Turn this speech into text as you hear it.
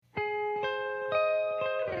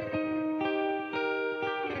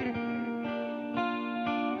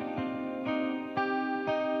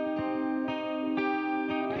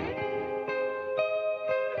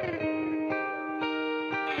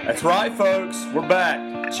That's right, folks. We're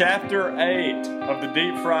back. Chapter 8 of the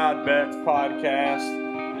Deep Fried Bets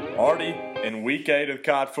podcast. Already in week 8 of the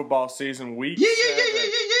college football season. Week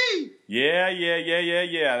 7.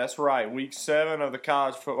 Yeah. That's right. Week 7 of the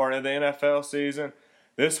college football or the NFL season.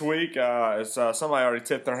 This week, somebody already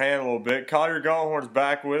tipped their hand a little bit. Collier Gallhorn's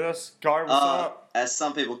back with us. Collier, what's up? As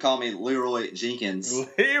some people call me, Leroy Jenkins.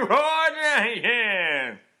 Leroy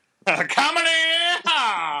Jenkins! Coming in!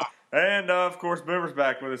 And, of course, Boomer's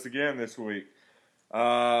back with us again this week.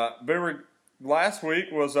 Boomer, last week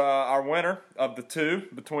was our winner of the two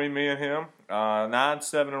between me and him.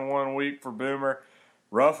 9-7-1 week for Boomer.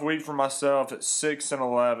 Rough week for myself at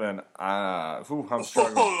 6-11. I'm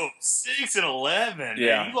struggling. Oh, 6-11.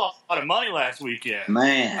 Yeah. Man, you lost a lot of money last weekend.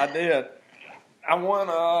 Man. I did. I won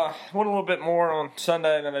a little bit more on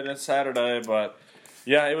Sunday than I did Saturday, but,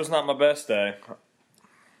 yeah, it was not my best day.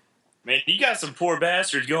 Man, you got some poor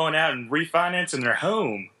bastards going out and refinancing their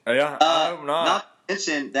home. Yeah, I hope not. Not to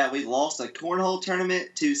mention that we lost a cornhole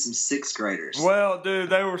tournament to some 6th graders. Well, dude,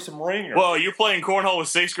 they were some ringers. Well, you're playing cornhole with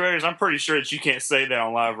 6th graders. I'm pretty sure that you can't say that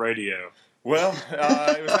on live radio. Well,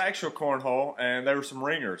 it was actual cornhole, and they were some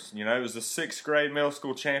ringers. You know, it was the 6th grade middle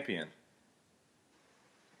school champion.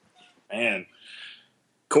 Man,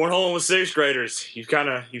 cornhole with 6th graders. You've kind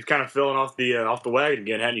of fallen off the wagon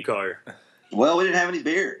again, hadn't you, Collier? Well, we didn't have any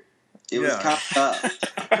beer. It was kind of tough.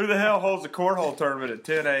 Who the hell holds a cornhole tournament at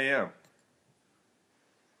 10 a.m.?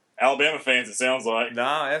 Alabama fans, it sounds like.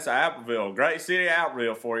 Nah, that's Appleville. Great city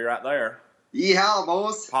Appleville for you right there. Yeehaw,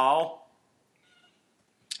 boys. Paul?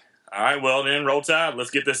 All right, well then, roll tide.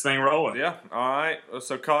 Let's get this thing rolling. Yeah, all right.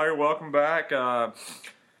 So, Collier, welcome back. Yeah,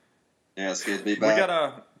 it's good to be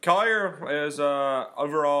back. Collier is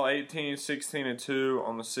overall 18, 16-2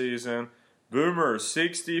 on the season. Boomer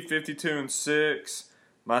 60, 52-6.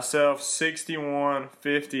 Myself 61,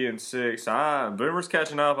 50-6. Boomer's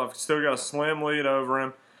catching up. I've still got a slim lead over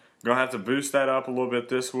him. Gonna have to boost that up a little bit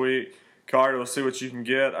this week. Carter, let's see what you can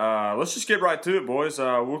get. Let's just get right to it, boys.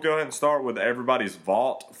 We'll go ahead and start with everybody's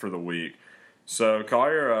vault for the week. So,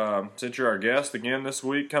 Collier, since you're our guest again this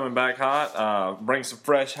week, coming back hot, bring some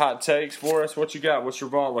fresh hot takes for us. What you got? What's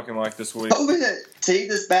your vault looking like this week? Want me to tee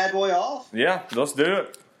this bad boy off? Yeah, let's do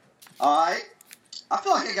it. All right. I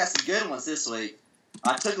feel like I got some good ones this week.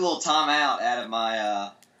 I took a little time out of my,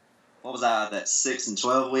 that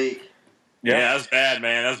 6-12 week? Yeah, that's bad,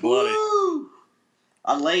 man. That's bloody. Woo!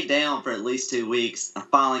 I laid down for at least 2 weeks. I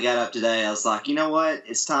finally got up today. I was like, you know what?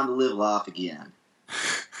 It's time to live life again.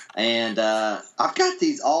 And I've got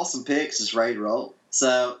these awesome picks just ready to roll.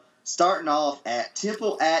 So, starting off at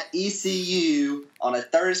Temple at ECU on a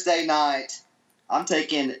Thursday night, I'm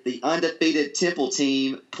taking the undefeated Temple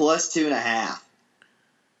team plus 2.5.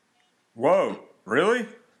 Whoa, really?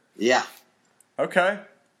 Yeah. Okay,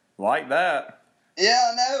 like that.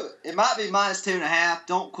 Yeah, I know. It might be minus 2.5.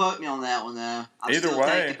 Don't quote me on that one, though. Either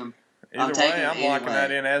way, I'm locking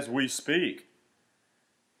that in as we speak.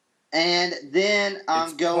 And then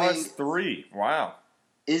I'm going plus 3. Wow.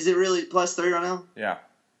 Is it really plus 3 right now? Yeah.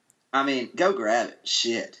 I mean, go grab it.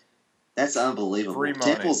 Shit, that's unbelievable. Free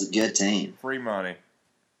money. Temple's a good team. Free money.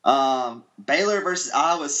 Baylor versus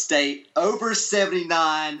Iowa State over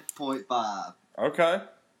 79.5. Okay.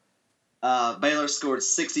 Baylor scored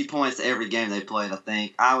 60 points every game they played, I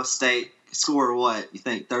think. Iowa State scored what? You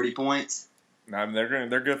think 30 points? I mean,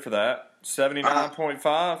 they're good for that.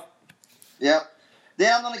 79.5. Yep.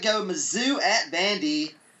 Then I'm going to go Mizzou at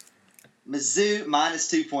Vandy. Mizzou minus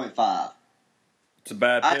 2.5. It's a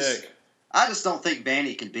bad pick. I just don't think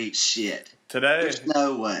Vandy can beat shit. Today. There's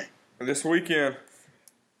no way. This weekend.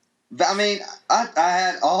 I mean, I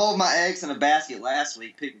had all my eggs in a basket last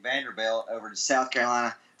week picking Vanderbilt over to South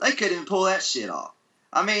Carolina. They couldn't even pull that shit off.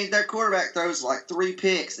 I mean, their quarterback throws like 3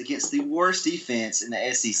 picks against the worst defense in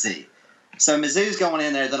the SEC. So Mizzou's going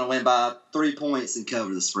in there, they're going to win by 3 points and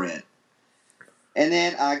cover the spread. And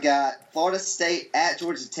then I got Florida State at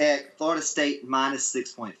Georgia Tech. Florida State minus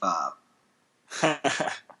 6.5.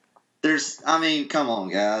 Come on,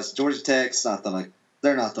 guys. Georgia Tech's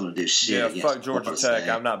they're not going to do shit. Yeah, fuck Georgia Tech.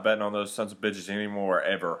 I'm not betting on those sons of bitches anymore,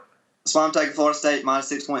 ever. That's why I'm taking Florida State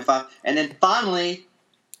minus 6.5. And then finally,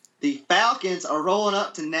 the Falcons are rolling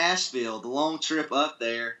up to Nashville, the long trip up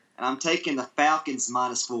there, and I'm taking the Falcons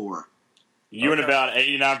minus 4. You and about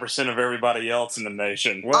 89% of everybody else in the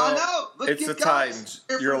nation. Well, I know, but it's the Titans.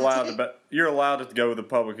 You're allowed to go with the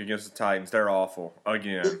public against the Titans. They're awful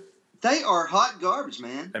again. They are hot garbage,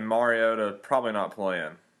 man. And Mariota probably not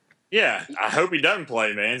playing. Yeah, I hope he doesn't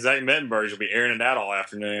play, man. Zach Mettenberger will be airing it out all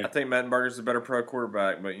afternoon. I think Mettenberger's a better pro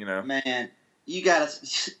quarterback, but Man, you gotta.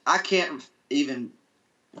 I can't even.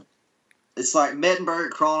 it's like Mettenberg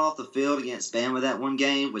crawling off the field against Bama that one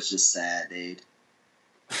game was just sad, dude.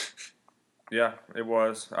 Yeah, it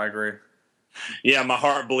was. I agree. Yeah, my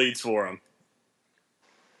heart bleeds for him.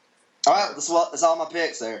 All right, that's all my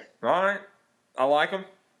picks there. All right, I like them.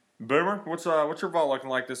 Boomer, what's your vault looking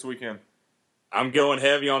like this weekend? I'm going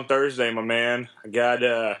heavy on Thursday, my man. I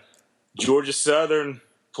got Georgia Southern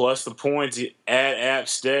plus the points at App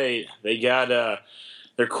State. They got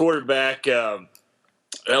their quarterback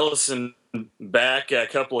Ellison back a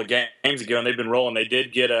couple of games ago, and they've been rolling. They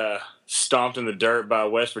did get stomped in the dirt by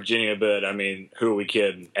West Virginia, but, I mean, who are we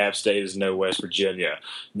kidding? App State is no West Virginia.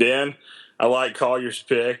 Then I like Collier's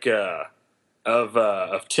pick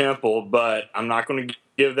of Temple, but I'm not going to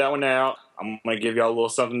give that one out. I'm going to give y'all a little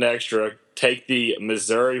something extra. Take the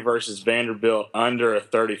Missouri versus Vanderbilt under a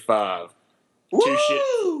 35.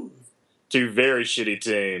 Two very shitty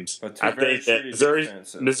teams. I think that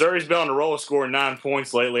Missouri's been on a roll, scoring 9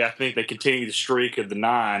 points lately. I think they continue the streak of the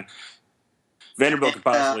 9. Vanderbilt could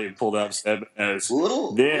possibly pull that 7 as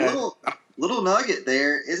little nugget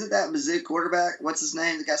there. Isn't that Mizzou quarterback? What's his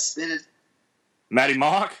name that got suspended? Matty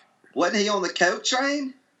Mock. Wasn't he on the coke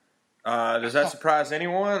train? Does that surprise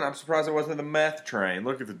anyone? I'm surprised it wasn't the meth train.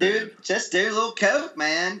 Look at the dude. Just do a little coke,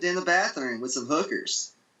 man, in the bathroom with some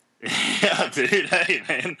hookers. Yeah, dude. Hey,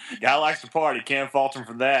 man. Guy likes to party. Can't fault him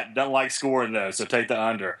for that. Doesn't like scoring, though, so take the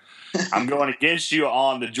under. I'm going against you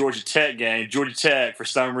on the Georgia Tech game. Georgia Tech, for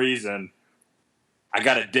some reason, I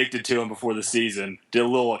got addicted to them before the season. Did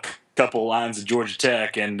a couple lines of Georgia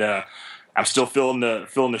Tech, and I'm still feeling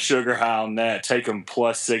the sugar high on that. Take them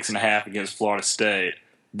plus 6.5 against Florida State.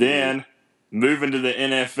 Then, moving to the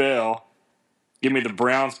NFL, give me the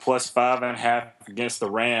Browns plus 5.5 against the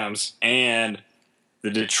Rams, and the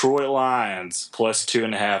Detroit Lions plus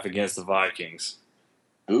 2.5 against the Vikings.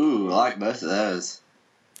 Ooh, I like both of those.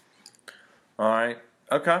 All right.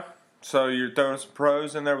 Okay. So you're throwing some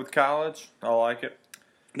pros in there with college. I like it.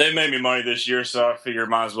 They made me money this year, so I figure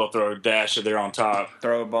might as well throw a dash of there on top.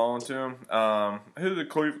 Throw a ball into them. Who's the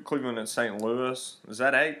Cleveland at St. Louis? Is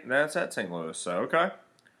that 8? That's at St. Louis. So, okay.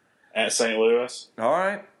 At St. Louis. All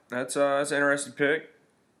right. That's an interesting pick.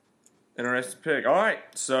 All right,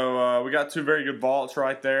 so we got 2 very good vaults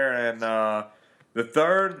right there, and the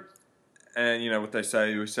third, and you know what they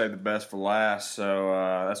say, we save the best for last, so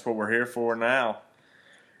that's what we're here for now.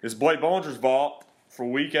 It's Blake Bollinger's vault for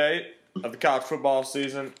Week 8 of the college football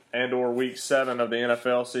season and or Week 7 of the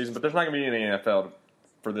NFL season, but there's not going to be any NFL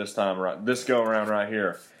for this go-around right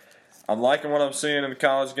here. I'm liking what I'm seeing in the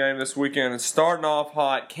college game this weekend. It's starting off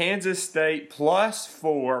hot. Kansas State plus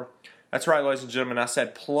 4. That's right, ladies and gentlemen. I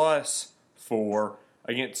said plus 4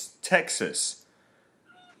 against Texas.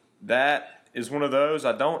 That is one of those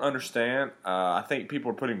I don't understand. I think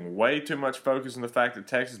people are putting way too much focus on the fact that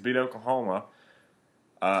Texas beat Oklahoma.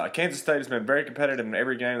 Kansas State has been very competitive in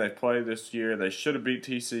every game they've played this year. They should have beat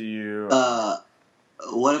TCU.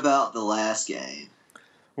 What about the last game?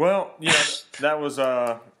 Well, yeah, that was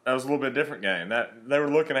a little bit different game. That they were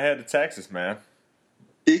looking ahead to Texas, man.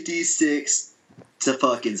 56-0.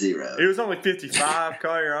 It was only 55,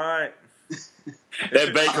 Collier, all right.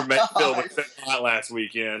 That Baker Mayfield was hot last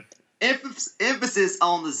weekend. Emphasis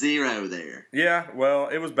on the 0 there. Yeah, well,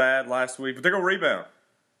 it was bad last week, but they're going to rebound.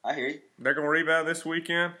 I hear you. They're going to rebound this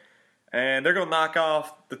weekend, and they're going to knock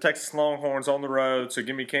off the Texas Longhorns on the road, so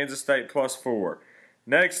give me Kansas State plus 4.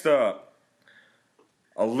 Next up,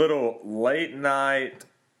 a little late night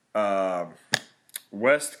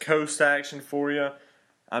West Coast action for you.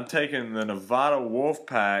 I'm taking the Nevada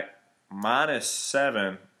Wolfpack minus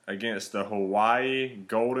 7 against the Hawaii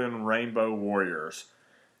Golden Rainbow Warriors.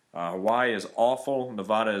 Hawaii is awful.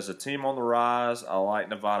 Nevada is a team on the rise. I like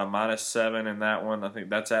Nevada minus 7 in that one. I think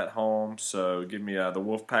that's at home, so give me the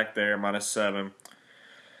Wolfpack there, minus 7.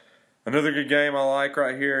 Another good game I like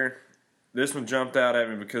right here. This one jumped out at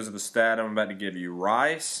me because of the stat I'm about to give you.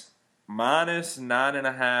 Rice minus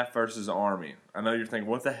 9.5 versus Army. I know you're thinking,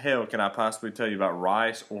 what the hell can I possibly tell you about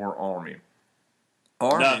Rice or Army?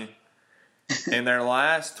 Army, in their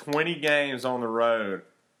last 20 games on the road,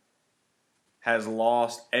 has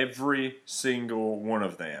lost every single one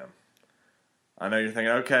of them. I know you're thinking,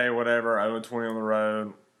 okay, whatever, 0-20 on the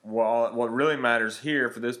road. Well, what really matters here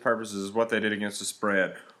for this purpose is what they did against the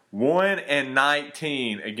spread.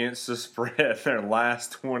 1-19 against the spread their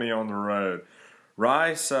last 20 on the road.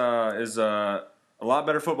 Rice is a lot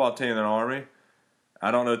better football team than Army. I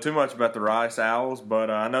don't know too much about the Rice Owls, but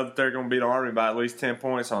I know that they're going to beat Army by at least 10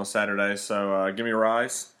 points on Saturday, so give me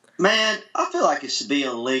Rice. Man, I feel like it should be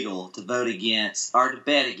illegal to vote against or to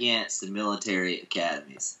bet against the military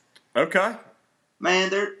academies. Okay. Man,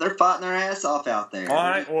 they're fighting their ass off out there. All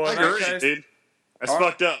right, well, in that case, That's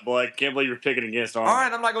fucked up, boy. I can't believe you're picking against Army. All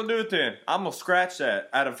right, I'm not going to do it then. I'm going to scratch that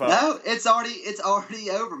out of No, it's already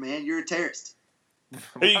over, man. You're a terrorist.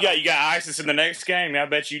 Who you got? You got ISIS in the next game? I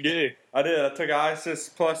bet you do. I did. I took ISIS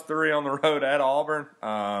 +3 on the road at Auburn.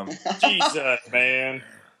 Jesus, man.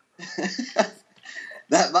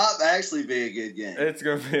 That might actually be a good game. It's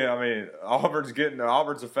going to be, I mean, Auburn's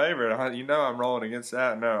a favorite. You know I'm rolling against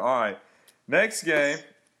that. No. All right. Next game,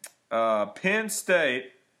 Penn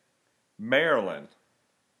State, Maryland.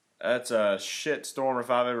 That's a shit storm if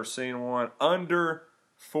I've ever seen one. Under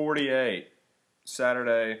 48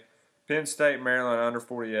 Saturday. Penn State, Maryland, under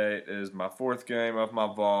 48 is my fourth game of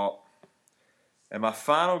my vault. And my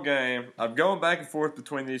final game, I'm going back and forth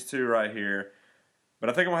between these two right here. But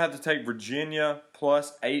I think I'm going to have to take Virginia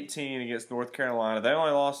 +18 against North Carolina. They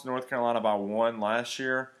only lost to North Carolina by 1 last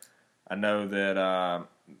year. I know that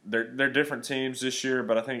they're different teams this year,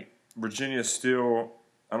 but I think Virginia's still,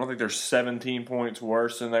 I don't think they're 17 points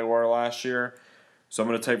worse than they were last year. So I'm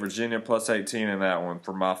going to take Virginia +18 in that one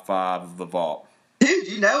for my 5 of the vault. Dude,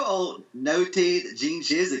 you know old no-teeth Gene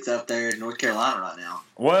Chizik's up there in North Carolina right now.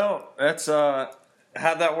 Well, that's how'd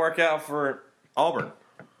that work out for Auburn?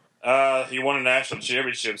 He won a national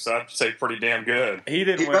championship, so I'd say pretty damn good. He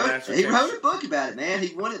didn't win a national He championship. wrote a book about it, man.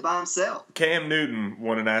 He won it by himself. Cam Newton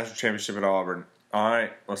won a national championship at Auburn. All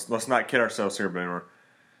right, let's not kid ourselves here, Boomer.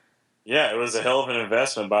 Yeah, it was a hell of an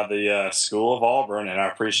investment by the School of Auburn, and I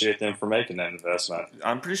appreciate them for making that investment.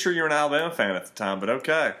 I'm pretty sure you were an Alabama fan at the time, but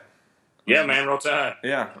okay. Yeah, man, real time.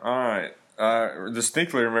 Yeah, all right.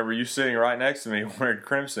 Distinctly remember you sitting right next to me wearing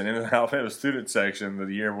crimson in the Alabama student section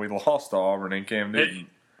the year we lost to Auburn and Cam Newton.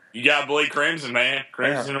 You got to bleed crimson, man.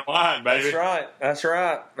 Crimson and white, baby. That's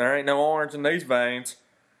right. There ain't no orange in these veins.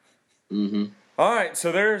 Mm-hmm. All right,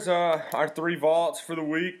 so there's our 3 vaults for the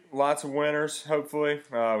week. Lots of winners, hopefully.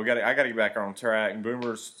 I got to get back on track, and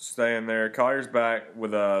Boomer's staying there. Collier's back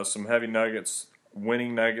with some heavy nuggets,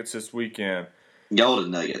 winning nuggets this weekend.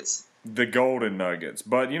 Golden Nuggets. The Golden Nuggets.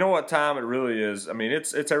 But you know what time it really is? I mean,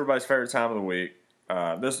 it's everybody's favorite time of the week.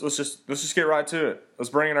 Let's just get right to it. Let's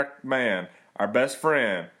bring in our man, our best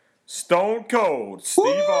friend, Stone Cold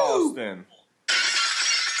Steve Austin.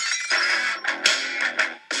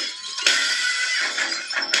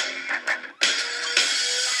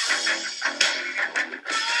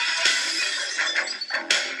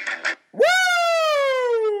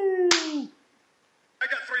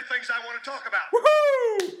 I want to talk about.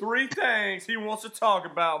 Woohoo! 3 things he wants to talk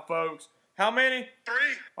about, folks. How many? 3.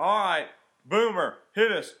 All right. Boomer,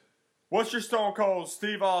 hit us. What's your Stone Cold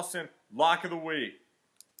Steve Austin lock of the week?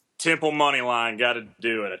 Temple money line, got to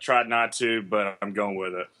do it. I tried not to, but I'm going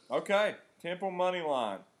with it. Okay. Temple money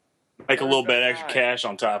line. Make a little bit extra cash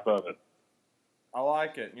on top of it. I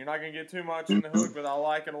like it. You're not going to get too much in the hook, but I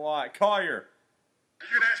like it a lot. Collier. You're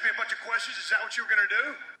going to ask me a bunch of questions? Is that what you were going to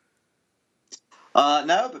do?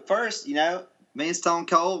 No, but first, me and Stone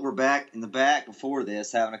Cold were back in the back before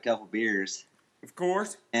this, having a couple beers. Of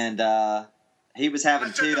course. And he was having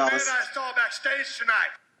I 2. the man I saw backstage tonight.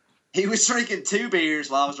 He was drinking 2 beers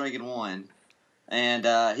while I was drinking 1.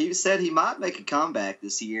 And he said he might make a comeback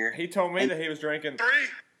this year. He told me that he was drinking 3.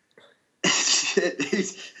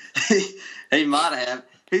 he might have.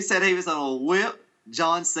 He said he was going to whip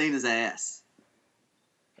John Cena's ass.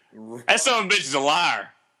 That son of a bitch is a liar.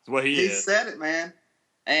 That's what he is. He said it, man.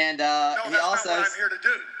 And No, he that's also not what I'm here to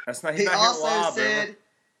do. That's not. he Not also here live, said Boomer.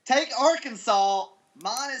 take Arkansas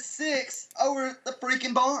 -6 over the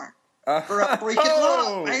freaking barn for a freaking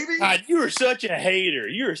lock, baby. God, you are such a hater.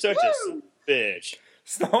 You are such a bitch.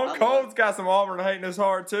 Stone Cold's got some Auburn hate in his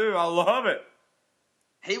heart too. I love it.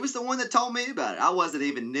 He was the one that told me about it. I wasn't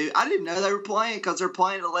even new. I didn't even know they were playing because they're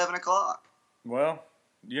playing at 11 o'clock. Well,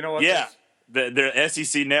 you know what? Yeah. The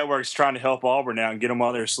SEC network's trying to help Auburn out and get them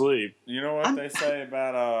while they're asleep. You know what they say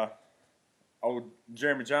about old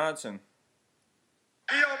Jeremy Johnson?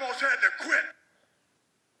 He almost had to quit.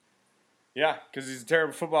 Yeah, because he's a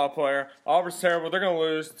terrible football player. Auburn's terrible. They're going to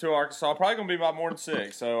lose to Arkansas. Probably going to be by more than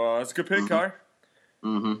 6. So it's a good pick, Carter.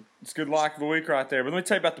 Mm-hmm. It's a good lock of the week right there. But let me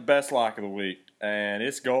tell you about the best lock of the week. And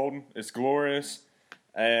it's golden. It's glorious.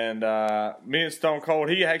 And me and Stone Cold,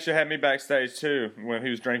 he actually had me backstage too when he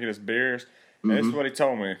was drinking his beers. And this is what he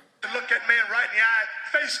told me. To look that man right in the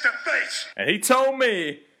eye, face to face. And he told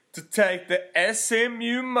me to take the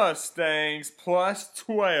SMU Mustangs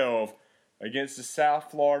 +12 against the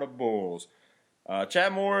South Florida Bulls.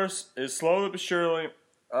 Chad Morris is slowly but surely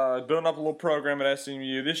building up a little program at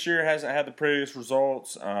SMU. This year hasn't had the prettiest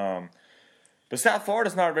results. But South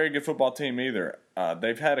Florida's not a very good football team either.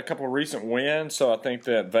 They've had a couple of recent wins, so I think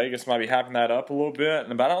that Vegas might be hyping that up a little bit.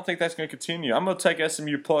 But I don't think that's going to continue. I'm going to take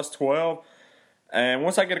SMU +12. And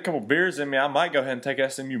once I get a couple beers in me, I might go ahead and take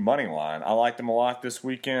SMU money line. I like them a lot this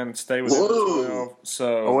weekend. Stay within the 12.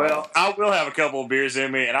 So, Well, I will have a couple of beers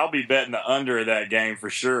in me, and I'll be betting the under of that game for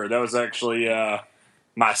sure. That was actually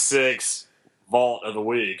my 6th vault of the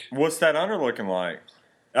week. what's that under looking like?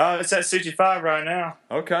 It's at 65 right now.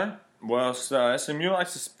 Okay. Well, so SMU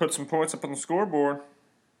likes to put some points up on the scoreboard.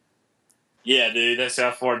 Yeah, dude, that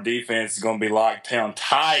South Florida defense is going to be locked down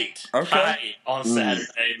tight. Okay. Tight on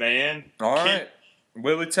Saturday, man. All right.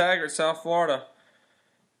 Willie Taggart, South Florida.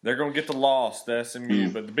 They're going to get the loss to SMU.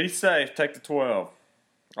 But to be safe, take the 12.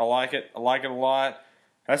 I like it. I like it a lot.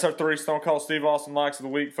 That's our 3 Stone Cold Steve Austin locks of the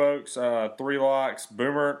week, folks. 3 locks.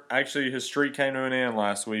 Boomer, actually, his streak came to an end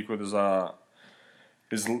last week with his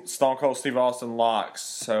Stone Cold Steve Austin locks.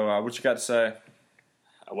 So what you got to say?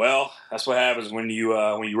 Well, that's what happens when you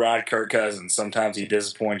ride Kirk Cousins. Sometimes he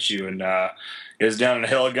disappoints you and goes down in a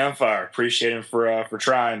hell of gunfire. Appreciate him for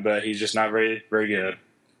trying, but he's just not very good.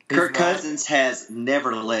 Kirk Cousins has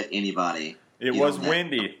never let anybody. It was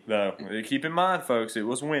windy, though. Keep in mind, folks, it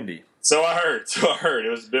was windy. So I heard. It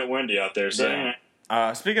was a bit windy out there. So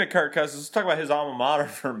yeah. Speaking of Kirk Cousins, let's talk about his alma mater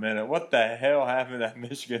for a minute. What the hell happened at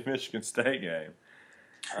that Michigan State game?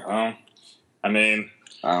 I mean,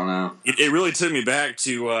 I don't know. It really took me back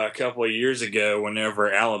to a couple of years ago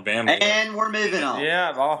whenever Alabama. And we're moving on.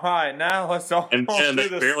 Yeah, all right. Now let's all do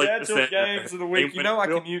the scheduled games of the week. You know I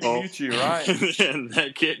can mute you, right? And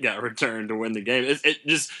that kid got returned to win the game. It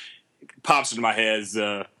just pops into my head as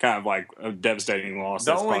kind of like a devastating loss.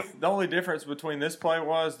 The only difference between this play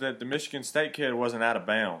was that the Michigan State kid wasn't out of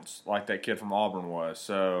bounds like that kid from Auburn was.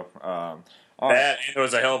 So and there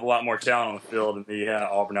was a hell of a lot more talent on the field in the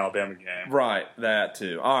Auburn-Alabama game. Right, that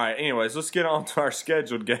too. All right, anyways, let's get on to our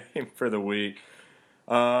scheduled game for the week.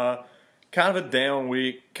 Kind of a down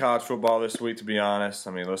week, college football this week, to be honest.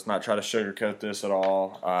 I mean, let's not try to sugarcoat this at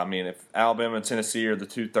all. I mean, if Alabama and Tennessee are the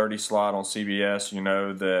 2:30 slot on CBS, you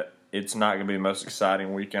know that it's not going to be the most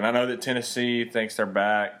exciting weekend. I know that Tennessee thinks they're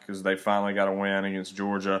back because they finally got a win against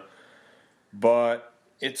Georgia. But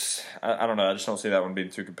I don't know. I just don't see that one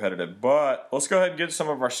being too competitive. But let's go ahead and get to some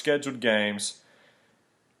of our scheduled games.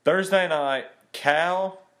 Thursday night,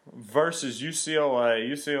 Cal versus UCLA.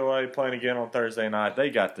 UCLA playing again on Thursday night.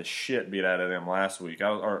 They got the shit beat out of them last week.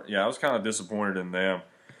 I was kind of disappointed in them.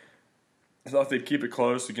 I thought they'd keep it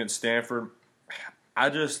close against Stanford.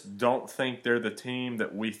 I just don't think they're the team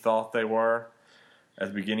that we thought they were at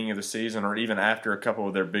the beginning of the season or even after a couple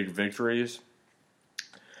of their big victories.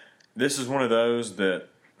 This is one of those that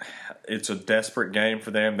it's a desperate game for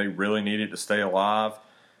them. They really need it to stay alive.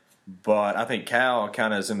 But I think Cal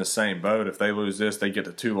kind of is in the same boat. If they lose this, they get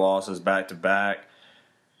the 2 losses back-to-back.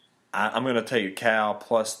 I'm going to take Cal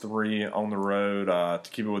 +3 on the road to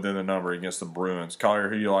keep it within the number against the Bruins. Collier,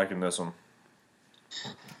 who you like in this one?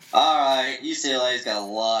 All right, UCLA's got a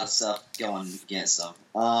lot of stuff going against them.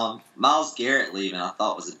 Myles Garrett leaving, I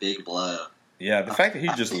thought, was a big blow. Yeah, the fact that he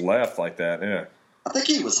just left like that, yeah. I think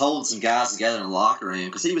he was holding some guys together in the locker room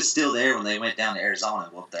because he was still there when they went down to Arizona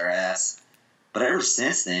and whooped their ass. But ever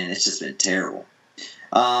since then, it's just been terrible.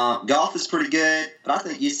 Golf is pretty good, but I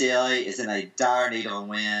think UCLA is in a dire need of a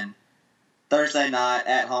win. Thursday night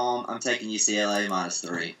at home, I'm taking UCLA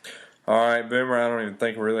 -3. All right, Boomer, I don't even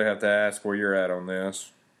think we really have to ask where you're at on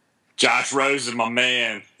this. Josh Rose is my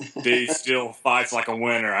man. Dude still fights like a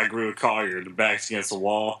winner. I agree with Collier. The back's against the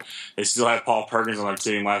wall. They still have Paul Perkins on their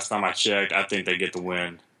team. Last time I checked, I think they get the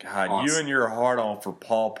win. God, awesome. You and your heart on for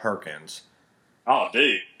Paul Perkins. Oh,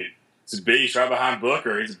 dude. He's a beast right behind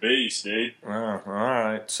Booker. He's a beast, dude. Oh, all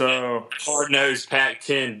right. So hard-nosed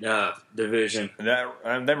Pac-10 division.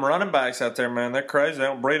 And them running backs out there, man, they're crazy. They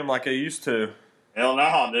don't breed them like they used to. Hell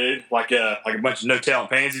no, dude. Like a bunch of no-talent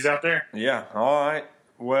pansies out there. Yeah, all right.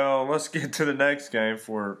 Well, let's get to the next game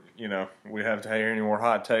before, we have to hear any more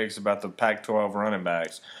hot takes about the Pac-12 running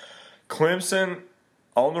backs. Clemson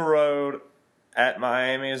on the road at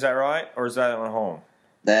Miami, is that right? Or is that at home?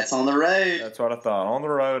 That's on the road. That's what I thought. On the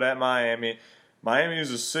road at Miami. Miami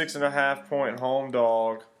is a 6.5-point home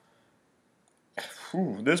dog.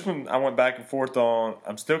 Whew, this one I went back and forth on.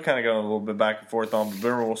 I'm still kind of going a little bit back and forth on, but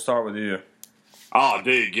Boomer, we'll start with you. Oh,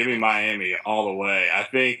 dude, give me Miami all the way. I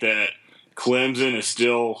think that Clemson is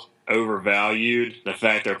still overvalued. The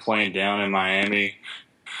fact they're playing down in Miami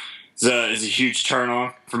is a huge turn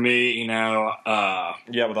on for me.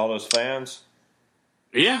 Yeah, with all those fans.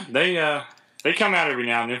 Yeah, they come out every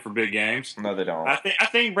now and then for big games. No, they don't. I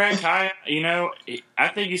think Brad Kaya, I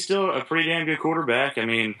think he's still a pretty damn good quarterback. I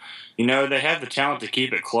mean, they have the talent to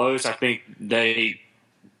keep it close. I think they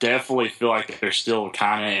definitely feel like they're still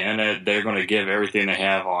kind of in it. They're going to give everything they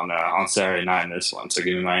have on Saturday night in this one. So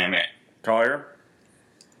give me Miami. Collier?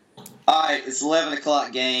 All right, it's 11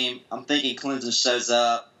 o'clock game. I'm thinking Clemson shows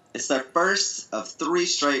up. It's their first of 3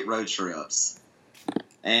 straight road trips.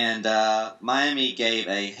 And Miami gave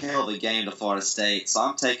a hell of a game to Florida State, so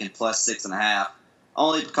I'm taking plus 6.5,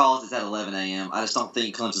 only because it's at 11 a.m. I just don't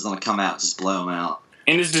think Clemson's going to come out and just blow them out.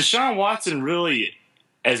 And is Deshaun Watson really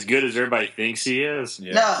as good as everybody thinks he is?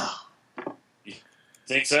 Yeah. No.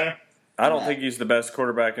 Think so? I don't think he's the best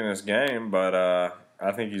quarterback in this game, but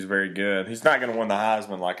I think he's very good. He's not going to win the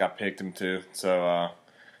Heisman like I picked him to, so I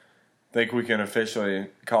think we can officially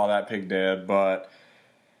call that pick dead. But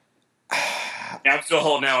I'm still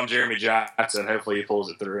holding out on Jeremy Johnson. Hopefully he pulls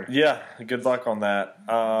it through. yeah, good luck on that.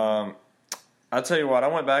 I'll tell you what, I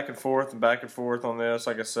went back and forth on this,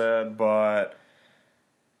 like I said, but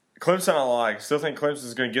Clemson I like. Still think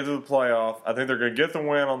Clemson's going to get to the playoff. I think they're going to get the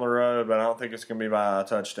win on the road, but I don't think it's going to be by a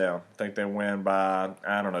touchdown. I think they win by,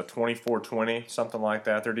 24-20, something like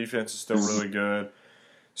that. Their defense is still really good.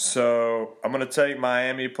 So I'm going to take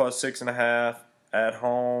Miami plus 6.5 at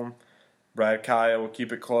home. Brad Kaya will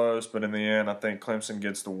keep it close, but in the end, I think Clemson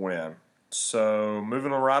gets the win. So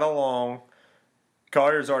moving right along,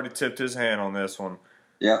 Collier's already tipped his hand on this one.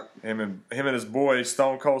 Yep. Him and his boy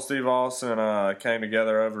Stone Cold Steve Austin came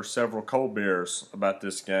together over several cold beers about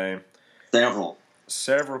this game.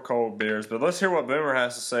 Several cold beers. But let's hear what Boomer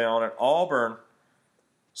has to say on it. Auburn,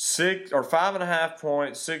 5.5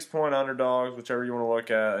 point, 6 point underdogs, whichever you want to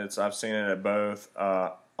look at. I've seen it at both.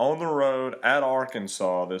 On the road at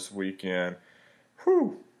Arkansas this weekend.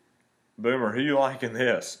 Whew. Boomer, who you liking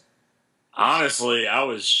this? Honestly, I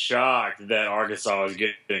was shocked that Arkansas was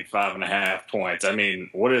getting 5.5 points. I mean,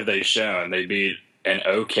 what have they shown? They beat an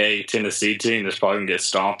okay Tennessee team that's probably going to get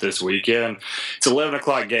stomped this weekend. It's an 11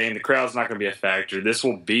 o'clock game. The crowd's not going to be a factor. This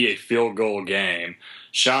will be a field goal game.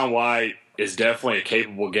 Sean White is definitely a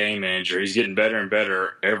capable game manager. He's getting better and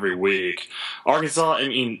better every week. Arkansas, I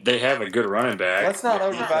mean, they have a good running back. Let's not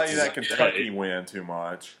overvalue that Kentucky win too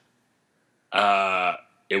much.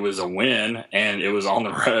 It was a win, and it was on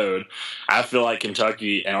the road. I feel like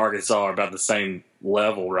Kentucky and Arkansas are about the same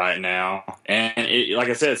level right now. And like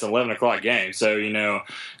I said, it's an 11 o'clock game. So,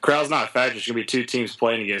 crowd's not a factor. It's going to be 2 teams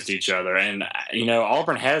playing against each other. And,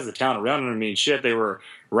 Auburn has the talent around them. I mean, shit, they were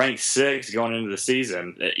ranked 6 going into the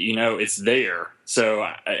season. It's there. So,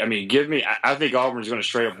 I mean, I think Auburn's going to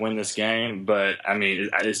straight up win this game. But, I mean,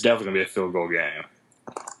 it's definitely going to be a field goal game.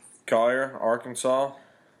 Collier, Arkansas.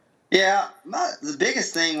 Yeah, the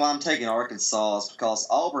biggest thing why I'm taking Arkansas is because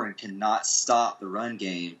Auburn cannot stop the run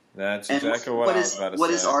game. That's exactly what I was about to say. What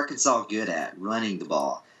is Arkansas good at? Running the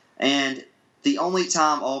ball. And the only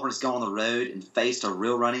time Auburn's gone on the road and faced a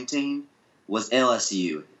real running team was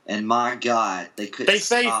LSU. And my God, they couldn't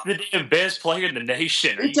stop. They faced the best player in the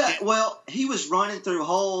nation. Well, he was running through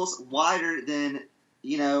holes wider than,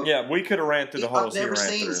 Yeah, we could have ran through the holes. I've never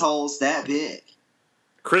seen his holes that big.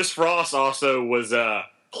 Chris Frost also was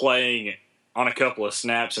playing on a couple of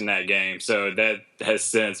snaps in that game, so that has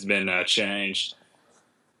since been changed.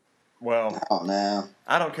 Well, oh no,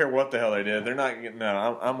 I don't care what the hell they did. They're not getting.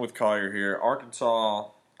 No, I'm with Collier here. Arkansas,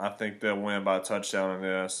 I think they'll win by a touchdown in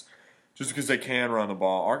this, just because they can run the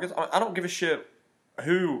ball. Arkansas, I don't give a shit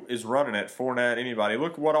who is running it. Fournette, anybody.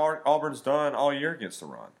 Look what Auburn's done all year against the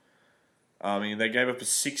run. I mean, they gave up a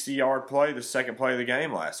 60-yard play, the second play of the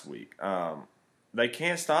game last week. They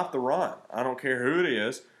can't stop the run. I don't care who it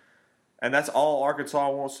is. And that's all Arkansas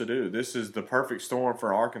wants to do. This is the perfect storm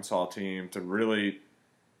for an Arkansas team to really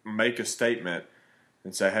make a statement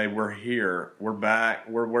and say, hey, we're here. We're back.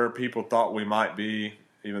 We're where people thought we might be,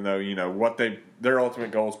 even though, their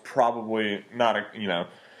ultimate goal is probably not,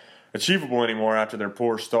 achievable anymore after their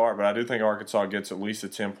poor start. But I do think Arkansas gets at least a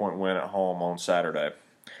 10-point win at home on Saturday.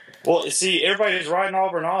 Well, see, everybody's writing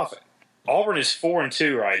Auburn off. Auburn is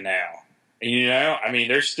 4-2 right now. I mean,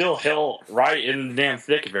 they're still hell right in the damn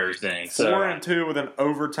thick of everything. 4-2 with an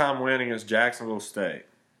overtime win against Jacksonville State.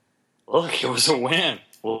 Look, it was a win.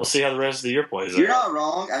 We'll see how the rest of the year plays out. You're not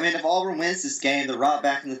wrong. I mean, if Auburn wins this game, they're right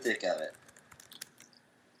back in the thick of it.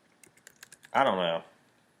 I don't know.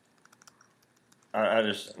 I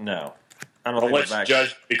just no. I don't I'll think let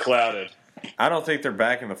judge be clouded. I don't think they're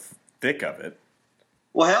back in the thick of it.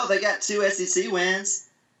 Well, hell, they got 2 SEC wins.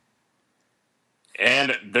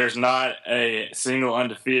 And there's not a single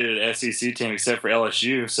undefeated SEC team except for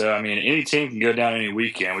LSU. So, I mean, any team can go down any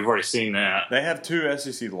weekend. We've already seen that. They have 2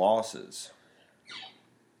 SEC losses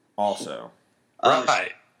also.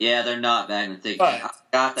 Right. Yeah, they're not back in the thick of it. I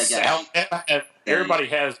forgot they got everybody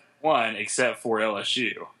has one except for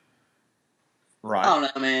LSU. Right. I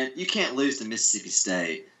don't know, man. You can't lose to Mississippi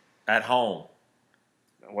State. At home.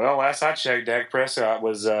 Well, last I checked, Dak Prescott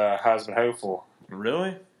was Heisman hopeful.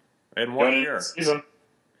 Really? In 1 year. Season.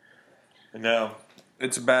 No,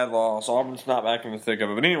 it's a bad loss. Auburn's not back in the thick of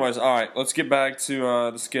it. But anyways, all right, let's get back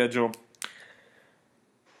to the schedule.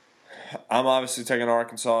 I'm obviously taking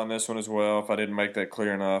Arkansas in this one as well, if I didn't make that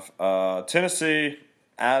clear enough. Tennessee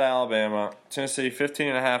at Alabama. Tennessee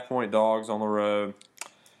 15.5-point dogs on the road.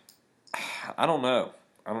 I don't know.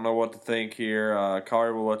 I don't know what to think here.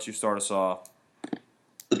 Collier, we'll let you start us off.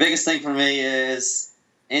 The biggest thing for me is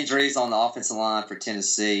injuries on the offensive line for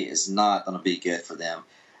Tennessee is not going to be good for them.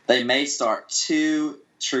 They may start 2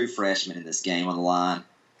 true freshmen in this game on the line,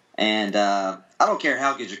 and I don't care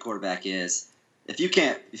how good your quarterback is. If you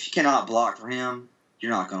cannot block for him,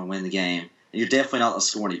 you're not going to win the game. You're definitely not going to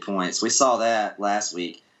score any points. We saw that last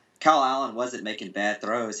week. Kyle Allen wasn't making bad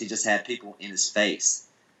throws. He just had people in his face.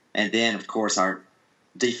 And then, of course, our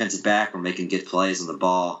defensive back were making good plays on the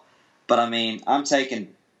ball. But, I mean, I'm taking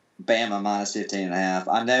Bama minus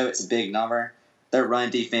 15.5. I know it's a big number. Their run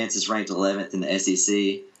defense is ranked 11th in the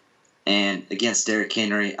SEC. And against Derrick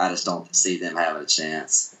Henry, I just don't see them having a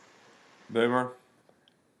chance. Boomer?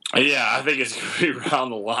 Yeah, I think it's going to be around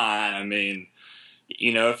the line. I mean,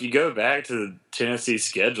 if you go back to the Tennessee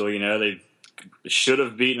schedule, they should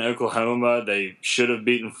have beaten Oklahoma. They should have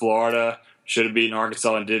beaten Florida, should have beaten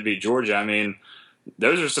Arkansas, and did beat Georgia. I mean,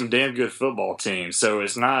 those are some damn good football teams. So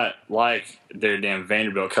it's not like they're damn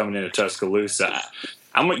Vanderbilt coming into Tuscaloosa.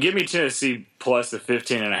 I'm going to give me Tennessee plus the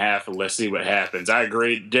 15.5 and let's see what happens. I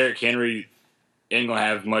agree. Derrick Henry ain't going to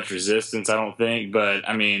have much resistance, I don't think. But,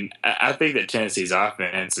 I mean, I think that Tennessee's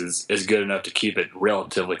offense is good enough to keep it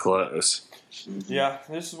relatively close. Yeah,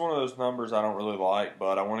 this is one of those numbers I don't really like,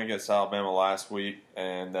 but I went against Alabama last week,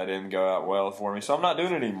 and that didn't go out well for me, so I'm not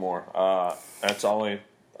doing it anymore. That's the only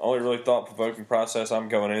really thought-provoking process I'm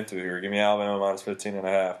going into here. Give me Alabama minus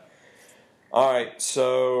 15.5. All right,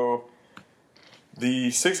 so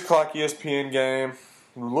the 6 o'clock ESPN game,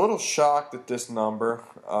 I'm a little shocked at this number.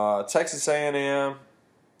 Texas A&M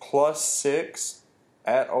plus 6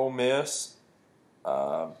 at Ole Miss.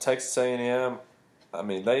 Texas A&M, I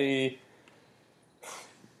mean, they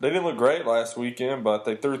didn't look great last weekend, but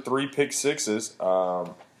they threw 3 pick sixes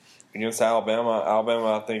against Alabama.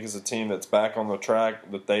 Alabama, I think, is a team that's back on the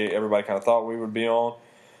track that everybody kind of thought we would be on.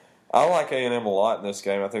 I like A&M a lot in this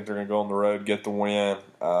game. I think they're going to go on the road, get the win,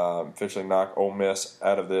 officially knock Ole Miss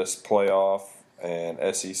out of this playoff and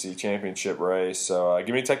SEC championship race. So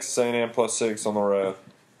give me Texas A&M plus 6 on the road.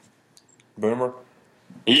 Boomer?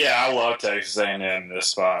 Yeah, I love Texas A&M in this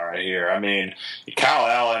spot right here. I mean, Kyle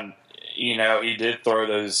Allen, he did throw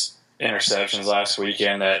those interceptions last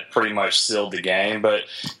weekend that pretty much sealed the game. But,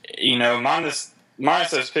 minus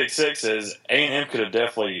those pick sixes, A&M could have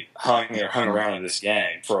definitely hung around in this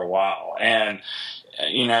game for a while. And,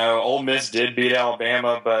 Ole Miss did beat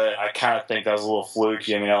Alabama, but I kind of think that was a little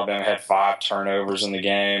fluky. I mean, Alabama had 5 turnovers in the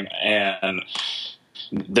game. And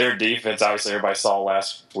their defense, obviously, everybody saw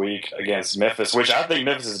last week against Memphis, which I think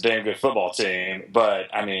Memphis is a damn good football team. But,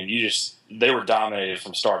 I mean, they were dominated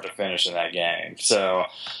from start to finish in that game. So,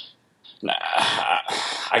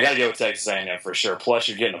 I got to go with Texas A&M for sure. Plus,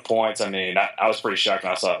 you're getting the points. I mean, I was pretty shocked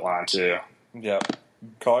when I saw that line, too. Yeah.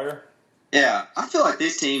 Collier? Yeah, I feel like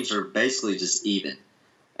these teams are basically just even.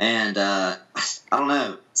 And I don't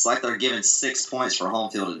know. It's like they're giving 6 points for home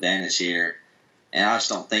field advantage here. And I just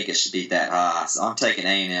don't think it should be that high. So I'm taking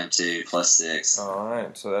A&M too, plus 6. All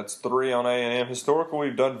right, so that's 3 on A&M. Historically,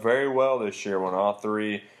 we've done very well this year when all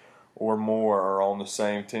 3 or more are on the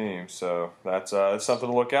same team. So that's something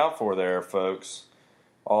to look out for there, folks.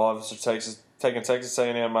 All of us are taking Texas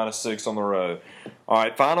A&M minus 6 on the road. All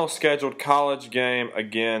right, final scheduled college game.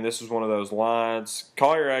 Again, this is one of those lines.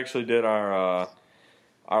 Collier actually did our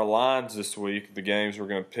lines this week, the games we're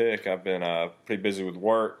going to pick. I've been pretty busy with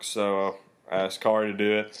work, so I asked Collier to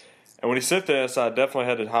do it. And when he sent this, I definitely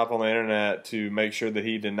had to hop on the internet to make sure that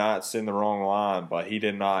he did not send the wrong line, but he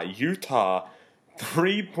did not. Utah,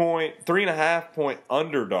 3.5 point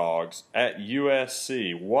underdogs at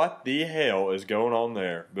USC. What the hell is going on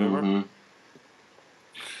there, Boomer? Mm-hmm.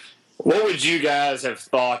 What would you guys have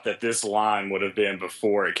thought that this line would have been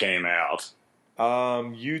before it came out?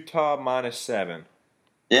 Utah minus 7.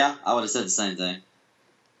 Yeah, I would have said the same thing.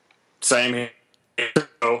 Same here.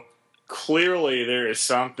 So, clearly, there is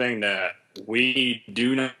something that we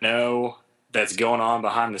do not know that's going on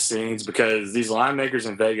behind the scenes because these line makers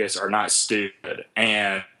in Vegas are not stupid.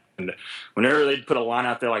 And whenever they put a line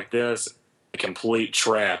out there like this, a complete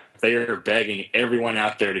trap, they are begging everyone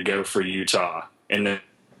out there to go for Utah. And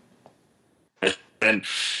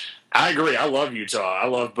I agree. I love Utah. I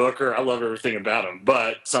love Booker. I love everything about him.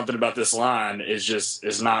 But something about this line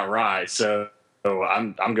is not right. So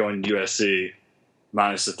I'm going USC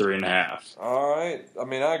minus the 3.5. All right. I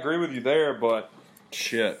mean, I agree with you there, but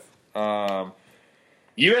shit.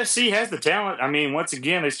 USC has the talent. I mean, once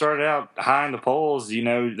again, they started out high in the polls. You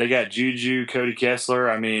know, they got Juju, Cody Kessler.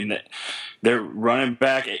 I mean, they're running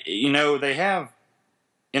back. You know, they have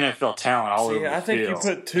NFL talent all over the field. I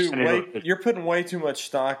think you're putting way too much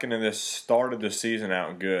stock into this start of the season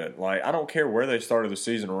out good. Like, I don't care where they started the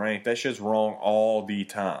season ranked. That shit's wrong all the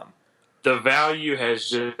time. The value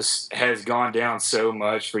has gone down so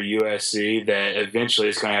much for USC that eventually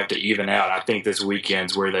it's going to have to even out. I think this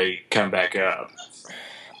weekend's where they come back up.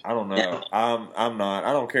 I don't know. I'm not.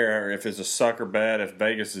 I don't care if it's a sucker bet. If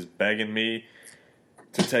Vegas is begging me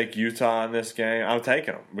to take Utah in this game, I'm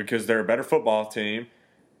taking them because they're a better football team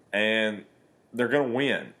and they're going to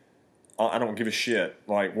win. I don't give a shit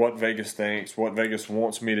like what Vegas thinks, what Vegas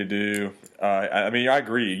wants me to do. I mean, I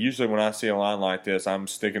agree. Usually when I see a line like this, I'm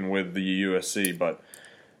sticking with the USC, but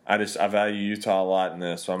I value Utah a lot in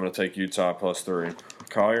this, so I'm going to take Utah +3.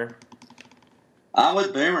 Collier? I'm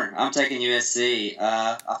with Boomer. I'm taking USC.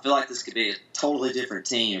 I feel like this could be a totally different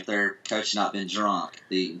team if their coach not been drunk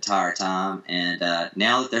the entire time. And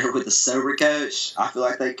now that they're with a sober coach, I feel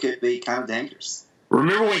like they could be kind of dangerous.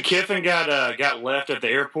 Remember when Kiffin got left at the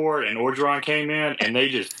airport and Orgeron came in and they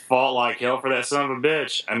just fought like hell for that son of a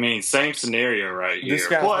bitch? I mean, same scenario right here. This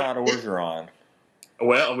guy's not Orgeron.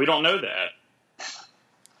 Well, we don't know that.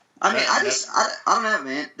 I mean, I don't know,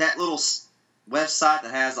 man. That little website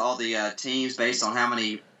that has all the teams based on how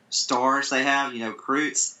many stars they have,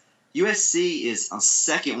 recruits. USC is on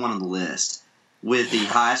second one on the list with the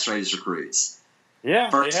highest rated recruits. Yeah,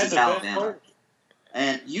 first is Alabama.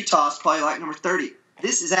 And Utah's probably like number 30.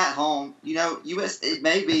 This is at home. It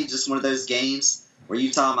may be just one of those games where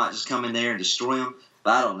Utah might just come in there and destroy them,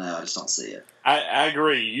 but I don't know. I just don't see it. I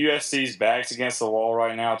agree. USC's back's against the wall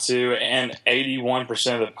right now, too, and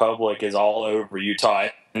 81% of the public is all over Utah,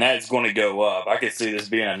 and that's going to go up. I could see this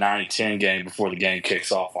being a 90-10 game before the game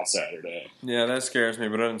kicks off on Saturday. Yeah, that scares me,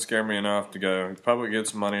 but it doesn't scare me enough to go. The public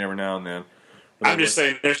gets money every now and then. I'm just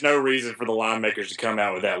saying there's no reason for the line makers to come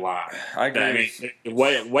out with that line. I agree. I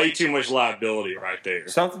mean, way too much liability right there.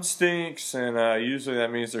 Something stinks, and usually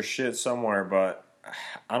that means there's shit somewhere, but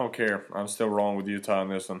I don't care. I'm still wrong with Utah on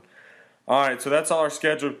this one. All right, so that's all our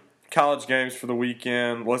scheduled college games for the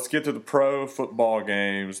weekend. Let's get to the pro football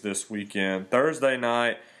games this weekend. Thursday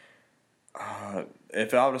night,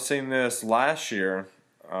 if I would have seen this last year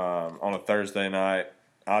on a Thursday night,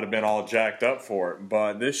 I'd have been all jacked up for it.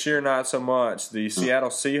 But this year, not so much. The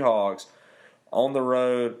Seattle Seahawks on the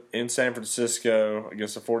road in San Francisco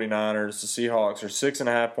against the 49ers. The Seahawks are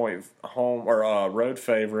 6.5-point home or road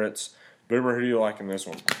favorites. Boomer, who do you like in this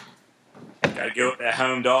one? Got to go with that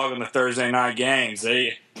home dog on the Thursday night games.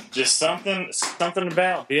 Just something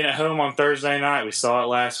about being at home on Thursday night. We saw it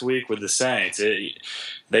last week with the Saints.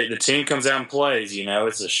 The team comes out and plays.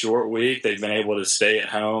 It's a short week. They've been able to stay at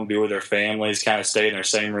home, be with their families, kind of stay in their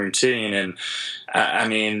same routine. And, I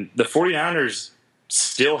mean, the 49ers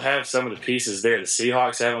still have some of the pieces there. The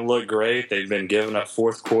Seahawks haven't looked great. They've been giving up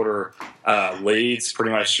fourth-quarter leads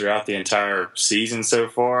pretty much throughout the entire season so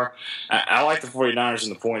far. I like the 49ers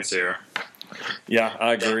and the points here. Yeah,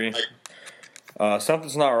 I agree.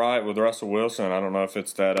 Something's not right with Russell Wilson. I don't know if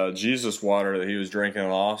it's that Jesus water that he was drinking in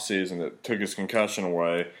the offseason that took his concussion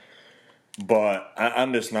away. But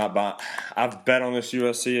I'm just not buying. I've bet on this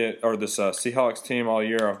USC or this Seahawks team all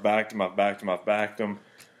year. I've backed them.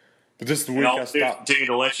 But this is the week I stopped. Continue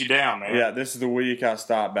to let you down, man. Yeah, this is the week I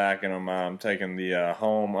stopped backing them. I'm taking the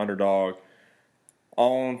home underdog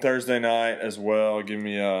on Thursday night as well. Give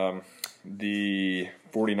me the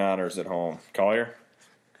 49ers at home. Collier?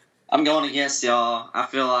 I'm going against y'all. I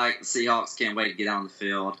feel like the Seahawks can't wait to get on the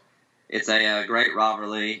field. It's a great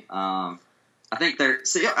rivalry. I think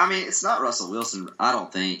it's not Russell Wilson, I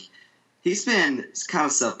don't think. He's been kind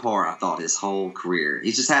of subpar, I thought, his whole career.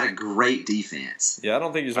 He's just had a great defense. Yeah, I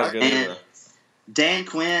don't think he's that good either. Dan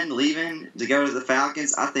Quinn leaving to go to the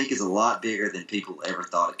Falcons, I think, is a lot bigger than people ever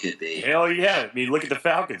thought it could be. Hell yeah. I mean, look at the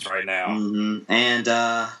Falcons right now. Mm-hmm. And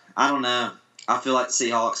I don't know. I feel like the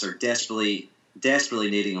Seahawks are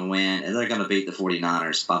desperately needing a win, and they're going to beat the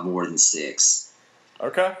 49ers by more than 6.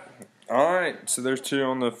 Okay. All right. So there's 2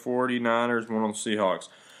 on the 49ers, 1 on the Seahawks.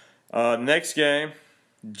 Next game,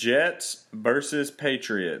 Jets versus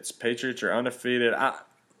Patriots. Patriots are undefeated.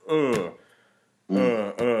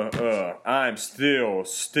 I'm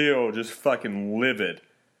still just fucking livid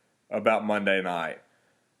about Monday night.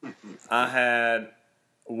 I had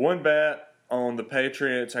one bet on the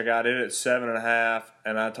Patriots. I got it at 7.5,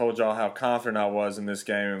 and I told y'all how confident I was in this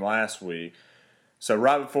game last week. So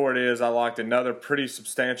right before it is, I locked another pretty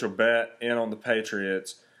substantial bet in on the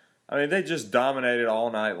Patriots. I mean, they just dominated all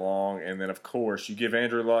night long, and then, of course, you give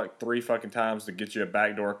Andrew Luck 3 fucking times to get you a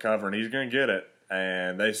backdoor cover, and he's going to get it.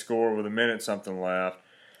 And they score with a minute something left.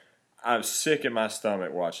 I was sick in my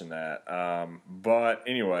stomach watching that. But,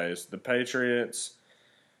 anyways, the Patriots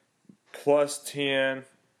plus 10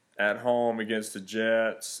 at home against the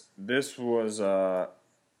Jets. This was a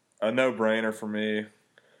no-brainer for me.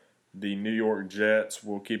 The New York Jets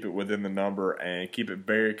will keep it within the number and keep it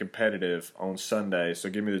very competitive on Sunday. So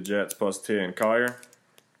give me the Jets plus 10. Collier?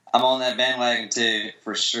 I'm on that bandwagon too,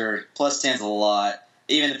 for sure. Plus 10's a lot,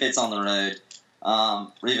 even if it's on the road.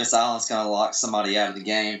 Revis Island's going to lock somebody out of the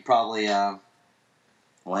game. Probably, well,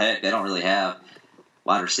 heck, they don't really have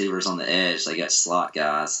wide receivers on the edge. They got slot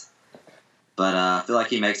guys. But I feel like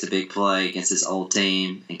he makes a big play against his old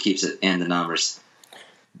team and keeps it in the numbers.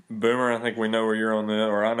 Boomer, I think we know where you're on that,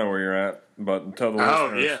 or I know where you're at, but tell the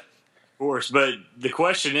listeners. Oh, yeah, of course. But the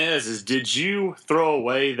question is did you throw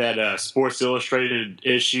away that Sports Illustrated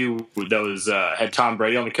issue that was had Tom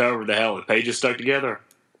Brady on the cover that had all the pages stuck together?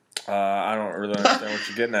 I don't really understand what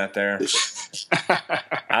you're getting at there.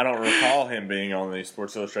 I don't recall him being on the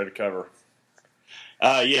Sports Illustrated cover.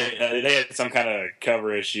 They had some kind of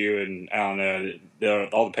cover issue, and I don't know,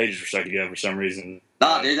 all the pages were stuck together for some reason.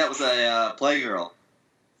 Nah, dude, that was a Playgirl.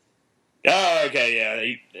 Oh, okay,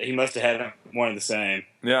 yeah. He must have had one of the same.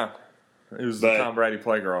 Yeah. It was the Tom Brady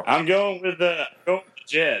Playgirl. I'm going with the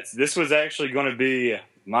Jets. This was actually going to be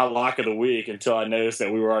my lock of the week until I noticed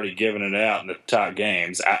that we were already giving it out in the top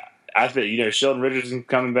games. I think, Sheldon Richardson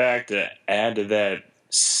coming back to add to that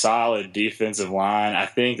solid defensive line. I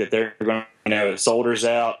think that they're going to have Soldiers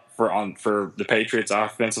out for the Patriots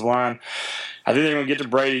offensive line. I think they're going to get to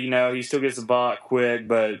Brady. He still gets the ball quick,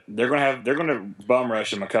 but they're going to bum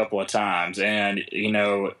rush him a couple of times. And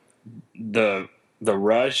the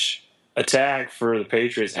rush attack for the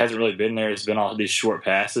Patriots hasn't really been there. It's been all these short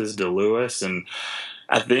passes to Lewis, and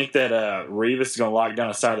I think that Revis is going to lock down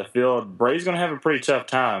the side of the field. Brady's going to have a pretty tough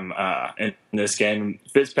time in this game.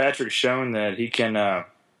 Fitzpatrick's shown that he can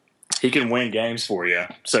win games for you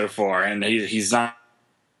so far, and he's not.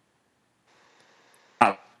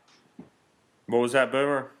 What was that,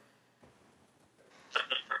 Boomer?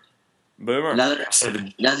 Boomer. Another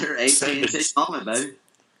AT&T moment, baby.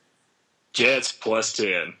 Jets plus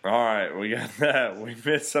 10. All right, we got that. We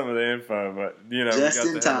missed some of the info, but just we got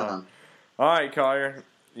in the time. headline. All right, Collier,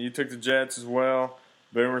 you took the Jets as well.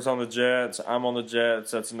 Boomer's on the Jets. I'm on the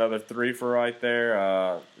Jets. That's another 3 for right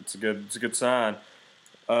there. It's a good sign.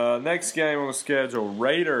 Next game on the schedule: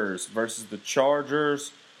 Raiders versus the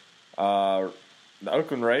Chargers. The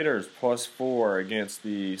Oakland Raiders plus 4 against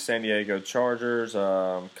the San Diego Chargers.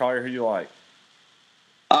 Collier, who you like?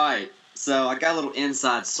 All right, so I got a little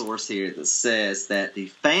inside source here that says that the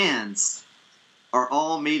fans are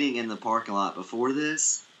all meeting in the parking lot before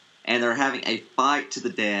this, and they're having a fight to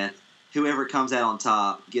the death. Whoever comes out on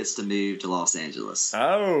top gets to move to Los Angeles.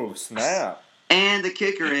 Oh, snap. And the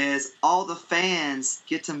kicker is all the fans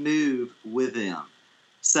get to move with them.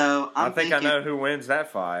 So I think I know who wins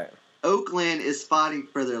that fight. Oakland is fighting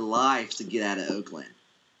for their lives to get out of Oakland.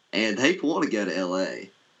 And they want to go to L.A.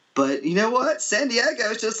 But you know what? San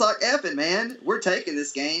Diego's just like effing, man. We're taking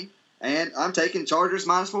this game. And I'm taking Chargers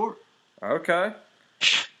 -4. Okay.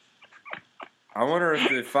 I wonder if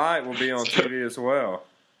the fight will be on TV as well.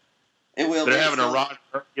 It will. They're having a Ron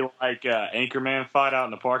Burgundy Anchorman fight out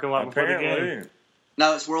in the parking lot before the game.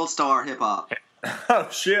 No, it's World Star Hip Hop. Oh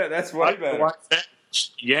shit, that's way better. Watch that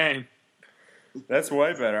game. That's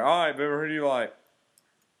way better. All right, Boomer, who do you like?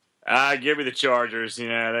 Give me the Chargers. They've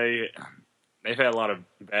had a lot of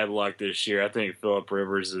bad luck this year. I think Phillip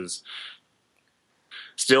Rivers is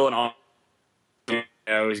still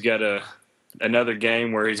he's got another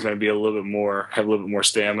game where he's going to be have a little bit more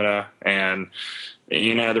stamina. And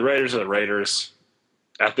the Raiders are the Raiders.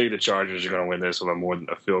 I think the Chargers are going to win this with more than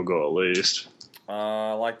a field goal at least.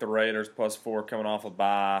 I like the Raiders plus 4 coming off a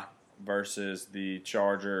bye versus the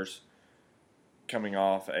Chargers coming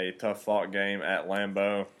off a tough-fought game at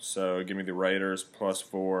Lambeau. So give me the Raiders plus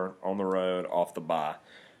 4 on the road off the bye.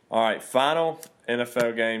 All right, final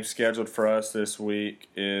NFL game scheduled for us this week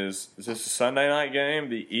is this a Sunday night game?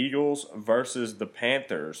 The Eagles versus the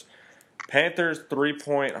Panthers. Panthers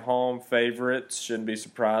 3-point home favorites. Shouldn't be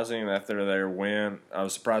surprising after their win. I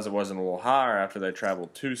was surprised it wasn't a little higher after they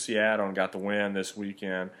traveled to Seattle and got the win this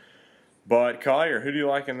weekend. But, Collier, who do you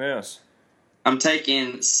like in this? I'm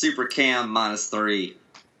taking Super Cam -3.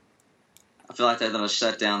 I feel like they're going to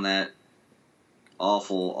shut down that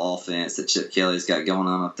awful offense that Chip Kelly's got going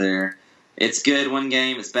on up there. It's good one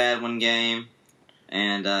game, it's bad one game,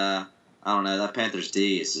 and I don't know, that Panthers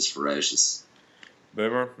D is just ferocious.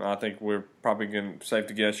 Boomer, I think we're probably safe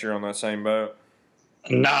to guess you're on that same boat.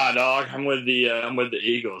 Nah, dog. I'm with the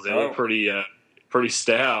Eagles. They look pretty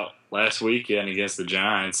stout last weekend against the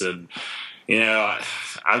Giants, and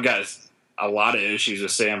I've got a lot of issues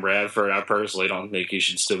with Sam Bradford. I personally don't think he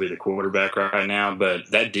should still be the quarterback right now, but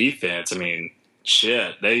that defense, I mean,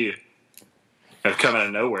 shit, they have come out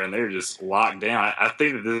of nowhere and they're just locked down. I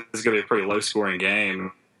think that this is going to be a pretty low scoring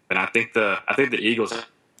game, and I think the Eagles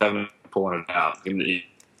haven't pulling it out.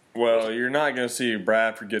 Well, you're not going to see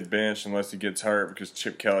Bradford get benched unless he gets hurt because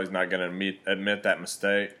Chip Kelly's not going to admit that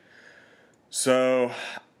mistake. So,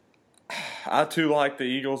 I too like the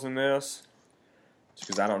Eagles in this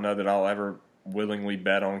because I don't know that I'll ever willingly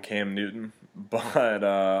bet on Cam Newton. But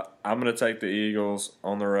I'm going to take the Eagles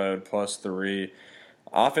on the road +3.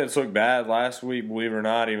 Offense looked bad last week, believe it or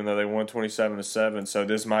not, even though they won 27-7. So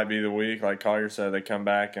this might be the week, like Collier said, they come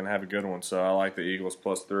back and have a good one. So I like the Eagles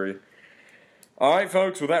 +3. All right,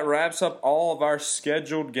 folks, well, that wraps up all of our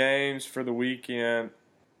scheduled games for the weekend.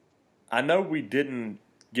 I know we didn't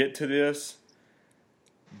get to this,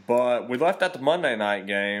 but we left out the Monday night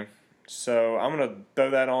game. So I'm going to throw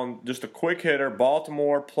that on just a quick hitter.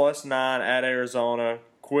 Baltimore +9 at Arizona.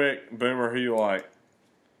 Quick, Boomer, who you like?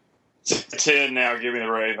 10 now. Give me the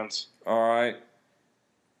Ravens. All right.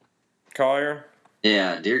 Collier?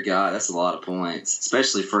 Yeah, dear God, that's a lot of points,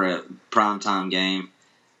 especially for a primetime game.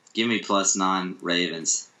 Give me +9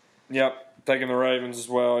 Ravens. Yep, taking the Ravens as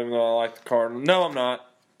well, even though I like the Cardinals. No, I'm not.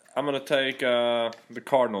 I'm going to take the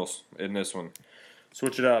Cardinals in this one.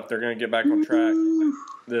 Switch it up. They're going to get back on track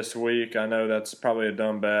this week. I know that's probably a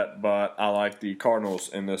dumb bet, but I like the Cardinals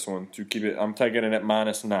in this one to keep it. I'm taking it at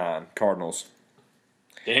 -9, Cardinals.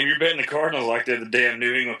 Damn, you're betting the Cardinals like they're the damn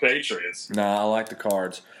New England Patriots. Nah, I like the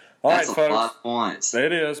Cards. All That's right, a folks. lot of points.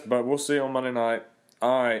 It is, but we'll see on Monday night.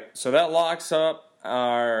 All right, so that locks up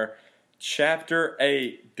our Chapter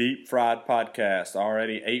 8 Deep Fried podcast.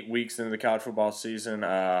 Already 8 weeks into the college football season.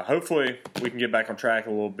 Hopefully, we can get back on track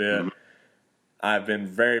a little bit. I've been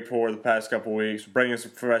very poor the past couple weeks. Bringing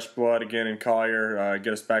some fresh blood again in Collier.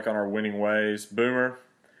 Get us back on our winning ways. Boomer,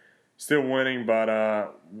 still winning, but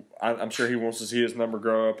I'm sure he wants to see his number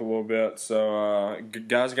grow up a little bit. So,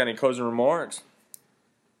 guys, got any closing remarks?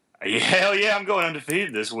 Hell yeah, I'm going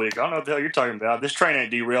undefeated this week. I don't know what the hell you're talking about. This train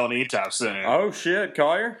ain't derailing anytime soon. Oh, shit,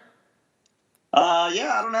 Collier?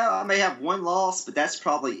 Yeah, I don't know. I may have one loss, but that's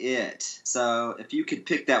probably it. So if you could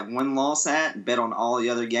pick that one loss at and bet on all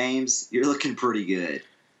the other games, you're looking pretty good.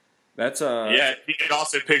 That's yeah, you could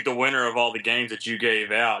also pick the winner of all the games that you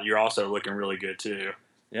gave out. You're also looking really good, too.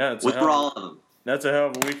 Yeah, With all of them. That's a hell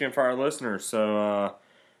of a weekend for our listeners. So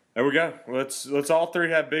there we go. Let's all three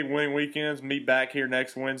have big winning weekends. Meet back here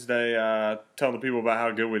next Wednesday. Tell the people about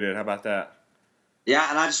how good we did. How about that? Yeah,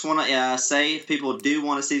 and I just want to say if people do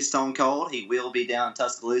want to see Stone Cold, he will be down in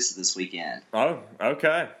Tuscaloosa this weekend. Oh,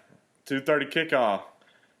 okay. 2:30 kickoff.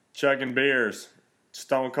 Chugging beers.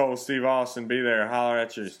 Stone Cold Steve Austin be there. Holler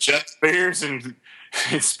at you. Chuck Spears and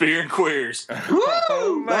Spear and Queers.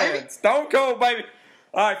 Woo, man. baby. Stone Cold, baby.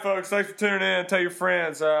 All right, folks. Thanks for tuning in. Tell your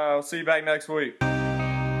friends. We'll see you back next week.